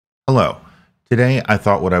Hello. Today I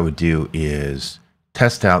thought what I would do is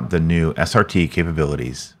test out the new SRT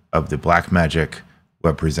capabilities of the Blackmagic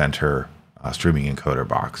Web Presenter streaming encoder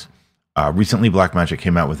box. Recently Blackmagic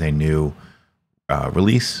came out with a new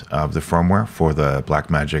release of the firmware for the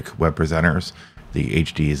Blackmagic Web Presenters, the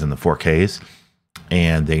HDs and the 4Ks,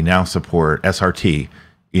 and they now support SRT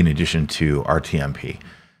in addition to RTMP.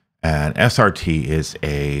 And SRT is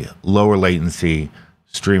a lower latency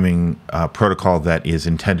streaming protocol that is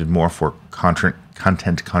intended more for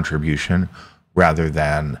content contribution rather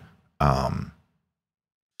than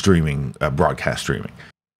broadcast streaming.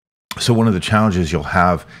 So one of the challenges you'll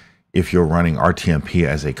have if you're running RTMP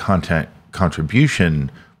as a content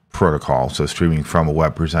contribution protocol, so streaming from a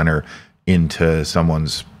web presenter into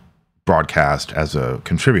someone's broadcast as a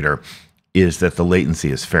contributor, is that the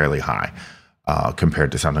latency is fairly high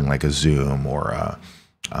compared to something like a Zoom or a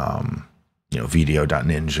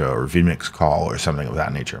Video.Ninja or vMix call or something of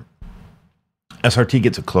that nature. SRT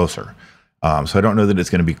gets it closer. So I don't know that it's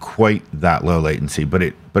going to be quite that low latency, but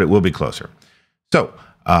it will be closer. So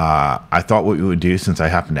I thought what we would do, since I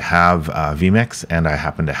happen to have vMix and I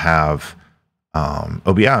happen to have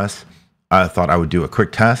OBS, I thought I would do a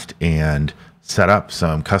quick test and set up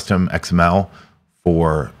some custom XML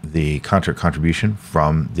for the content contribution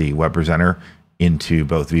from the web presenter into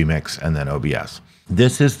both vMix and then OBS.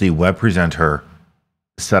 This is the Web Presenter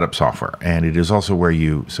setup software, and it is also where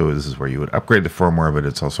this is where you would upgrade the firmware, but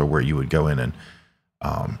it's also where you would go in and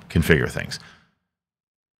configure things.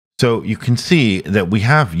 So you can see that we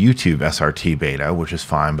have YouTube SRT beta, which is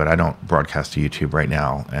fine, but I don't broadcast to YouTube right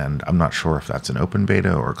now, and I'm not sure if that's an open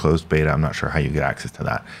beta or a closed beta. I'm not sure how you get access to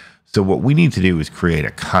that. So what we need to do is create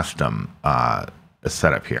a custom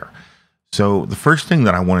setup here. So the first thing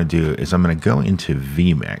that I want to do is I'm going to go into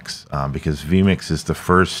vMix because vMix is the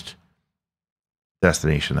first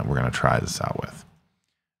destination that we're going to try this out with.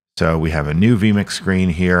 So we have a new vMix screen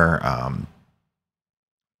here.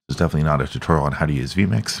 It's definitely not a tutorial on how to use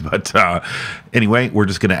vMix, but anyway, we're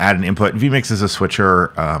just going to add an input. vMix is a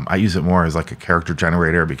switcher. I use it more as like a character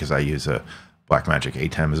generator because I use a Blackmagic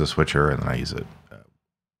ATEM as a switcher, and then I use a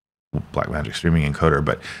Blackmagic streaming encoder.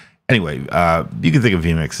 But anyway, you can think of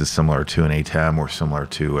vMix as similar to an ATEM or similar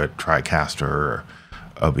to a TriCaster or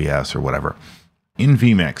OBS or whatever. In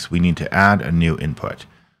vMix, we need to add a new input.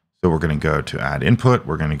 So we're going to go to add input.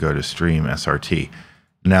 We're going to go to stream SRT.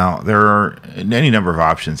 Now, there are any number of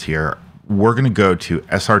options here. We're going to go to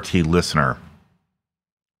SRT Listener,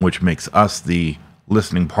 which makes us the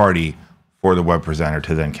listening party for the web presenter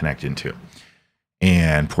to then connect into.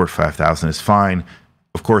 And port 5000 is fine.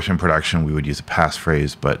 Of course, in production, we would use a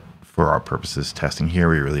passphrase, but for our purposes testing here,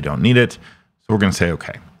 we really don't need it. So we're going to say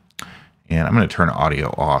OK. And I'm going to turn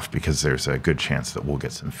audio off because there's a good chance that we'll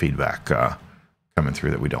get some feedback coming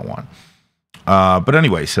through that we don't want. But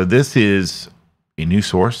anyway, so this is a new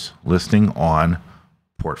source listening on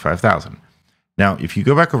port 5000. Now, if you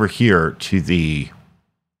go back over here to the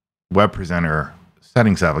web presenter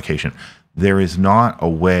settings application, there is not a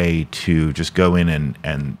way to just go in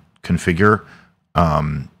and configure,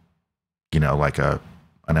 like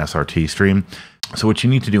an SRT stream. So what you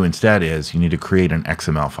need to do instead is you need to create an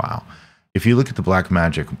XML file. If you look at the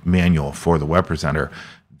Blackmagic manual for the web presenter,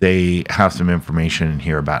 they have some information in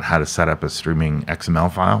here about how to set up a streaming XML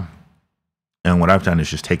file. And what I've done is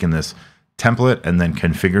just taken this template and then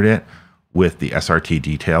configured it with the SRT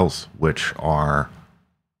details, which are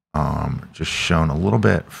just shown a little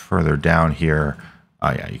bit further down here.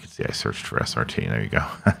 Oh yeah, you can see I searched for SRT. There you go.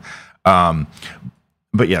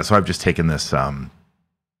 But yeah, so I've just taken this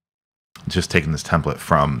template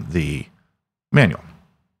from the manual.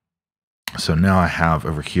 So now I have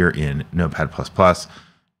over here in Notepad++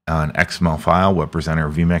 an XML file, Web Presenter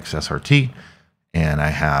vMix SRT, and I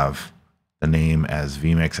have the name as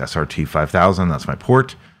vMix SRT 5000. That's my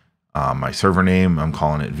port. My server name, I'm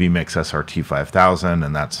calling it vMix SRT 5000,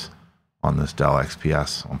 and that's on this Dell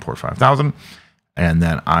XPS on port 5000. And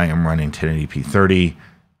then I am running 1080p 30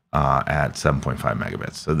 at 7.5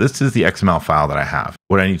 megabits. So this is the XML file that I have.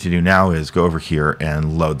 What I need to do now is go over here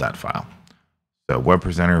and load that file. So Web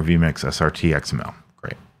Presenter vMix SRT XML.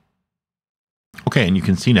 Great. Okay, and you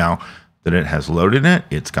can see now that it has loaded it.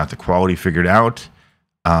 It's got the quality figured out.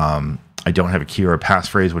 I don't have a key or a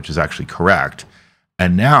passphrase, which is actually correct.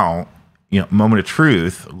 And now, moment of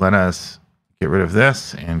truth, let us get rid of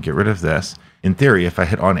this and get rid of this. In theory, if I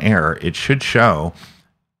hit on air, it should show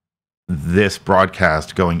this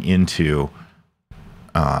broadcast going into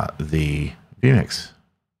the vMix.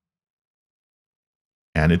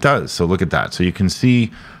 And it does. So look at that. So you can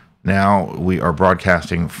see now we are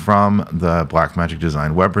broadcasting from the Blackmagic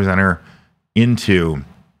Design Web Presenter into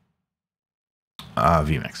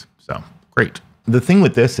vMix. So great. The thing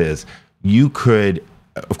with this is you could,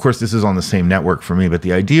 of course, this is on the same network for me, but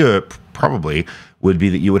the idea probably would be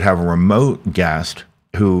that you would have a remote guest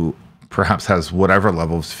who perhaps has whatever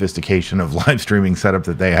level of sophistication of live streaming setup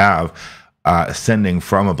that they have, sending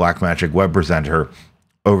from a Blackmagic Web Presenter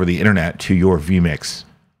over the internet to your vMix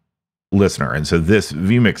listener. And so this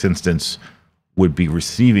vMix instance would be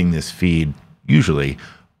receiving this feed usually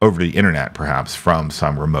over the internet, perhaps from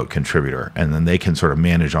some remote contributor. And then they can sort of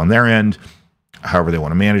manage on their end, however they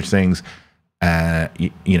want to manage things.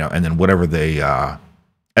 You know, and then whatever the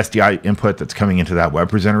SDI input that's coming into that web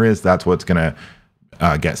presenter is, that's what's going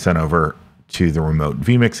to get sent over to the remote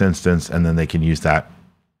vMix instance. And then they can use that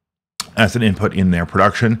as an input in their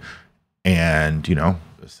production and, you know,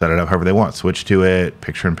 set it up however they want, switch to it,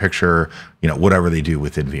 picture in picture, you know, whatever they do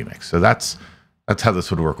within vMix. So that's how this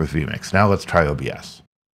would work with vMix. Now let's try OBS.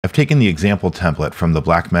 I've taken the example template from the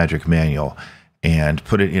Blackmagic manual and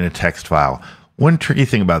put it in a text file. One tricky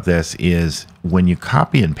thing about this is when you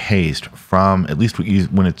copy and paste from, at least when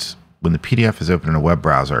the PDF is open in a web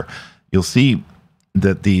browser, you'll see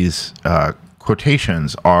that these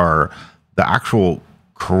quotations are the actual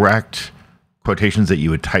correct quotations that you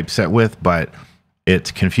would typeset with, but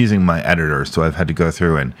it's confusing my editor, so I've had to go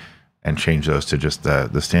through and change those to just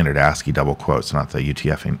the standard ASCII double quotes, not the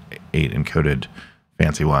UTF-8 encoded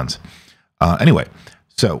fancy ones. Anyway,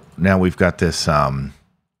 so now we've got this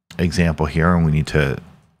example here, and we need to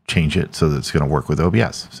change it so that it's going to work with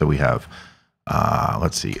OBS. So we have,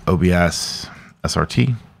 let's see, OBS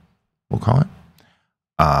SRT, we'll call it.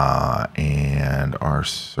 And our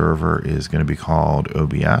server is going to be called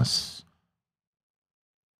OBS.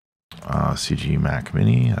 CG Mac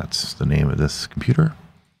Mini, that's the name of this computer.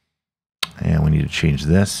 And we need to change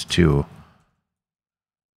this to,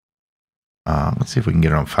 let's see if we can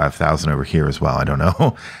get it on 5,000 over here as well. I don't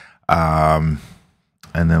know.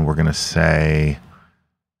 And then we're going to say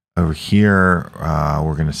over here,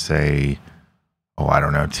 we're going to say, oh, I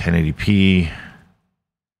don't know, 1080p,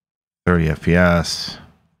 30 FPS,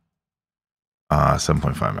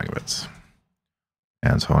 7.5 megabits.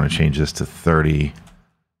 And so I want to change this to 30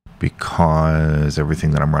 because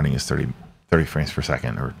everything that I'm running is 30 frames per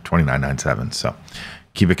second, or 2997. So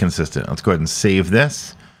keep it consistent. Let's go ahead and save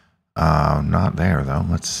this. Not there though.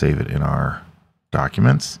 Let's save it in our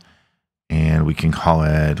documents, and we can call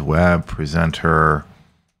it Web Presenter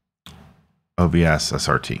OBS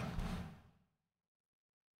SRT.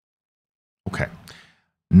 Okay.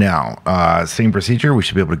 Now, same procedure. We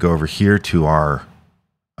should be able to go over here to our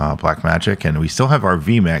Blackmagic, and we still have our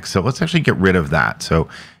vMix. So let's actually get rid of that. So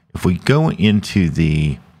if we go into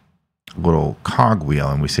the little cog wheel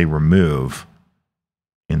and we say remove,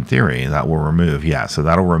 in theory, that will remove, yeah, so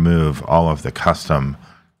that'll remove all of the custom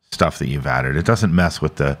stuff that you've added. It doesn't mess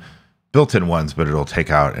with the built-in ones, but it'll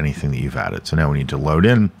take out anything that you've added. So now we need to load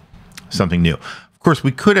in something new. Of course,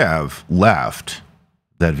 we could have left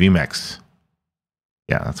that vMix.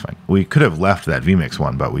 Yeah, that's fine. We could have left that vMix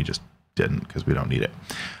one, but we just didn't because we don't need it.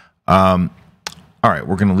 All right,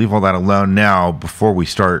 we're going to leave all that alone now. Before we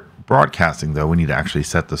start broadcasting, though, we need to actually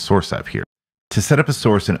set the source up here. To set up a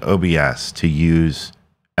source in OBS to use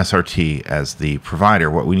SRT as the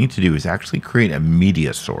provider, what we need to do is actually create a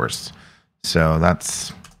media source. So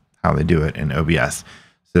that's how they do it in OBS.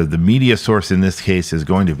 So the media source in this case is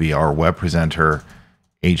going to be our Web Presenter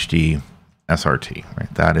HD SRT,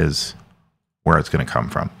 right? That is where it's going to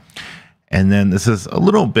come from. And then this is a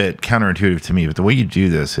little bit counterintuitive to me, but the way you do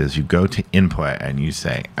this is you go to input and you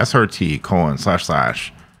say SRT :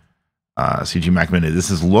 CG Mac Mini. This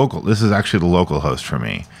is local. This is actually the local host for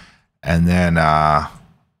me. And then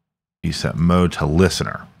you set mode to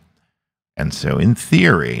listener. And so in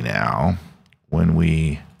theory now, when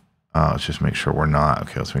we, let's just make sure we're not,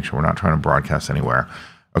 okay, let's make sure we're not trying to broadcast anywhere.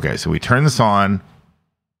 Okay, so we turn this on.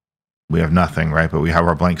 We have nothing, right? But we have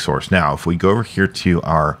our blank source. Now, if we go over here to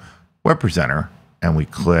our Web Presenter and we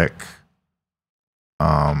click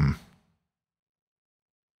on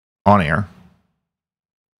air,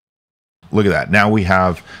 look at that. Now we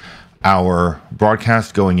have our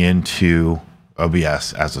broadcast going into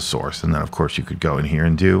OBS as a source. And then, of course, you could go in here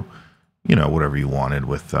and do, you know, whatever you wanted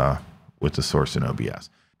with the source in OBS.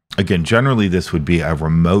 Again, generally, this would be a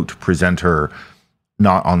remote presenter,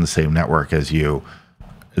 not on the same network as you,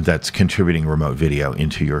 that's contributing remote video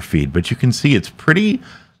into your feed. But you can see it's pretty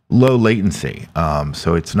low latency,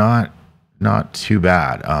 so it's not too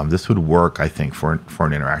bad. This would work, I think, for an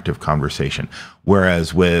interactive conversation.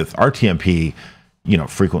 Whereas with RTMP, you know,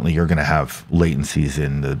 frequently you're going to have latencies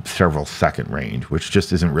in the several second range, which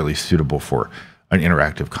just isn't really suitable for an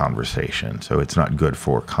interactive conversation. So it's not good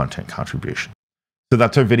for content contribution. So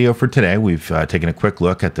that's our video for today. We've taken a quick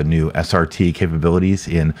look at the new SRT capabilities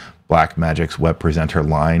in Blackmagic's Web Presenter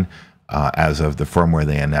line as of the firmware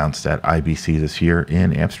they announced at IBC this year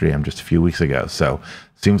in Amsterdam just a few weeks ago. So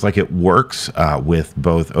seems like it works with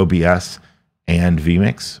both OBS and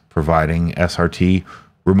vMix, providing SRT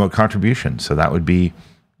remote contribution. So that would be,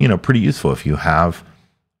 pretty useful if you have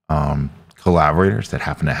collaborators that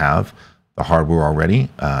happen to have the hardware already.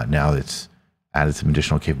 Now it's added some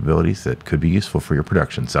additional capabilities that could be useful for your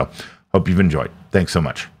production. So hope you've enjoyed. Thanks so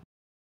much.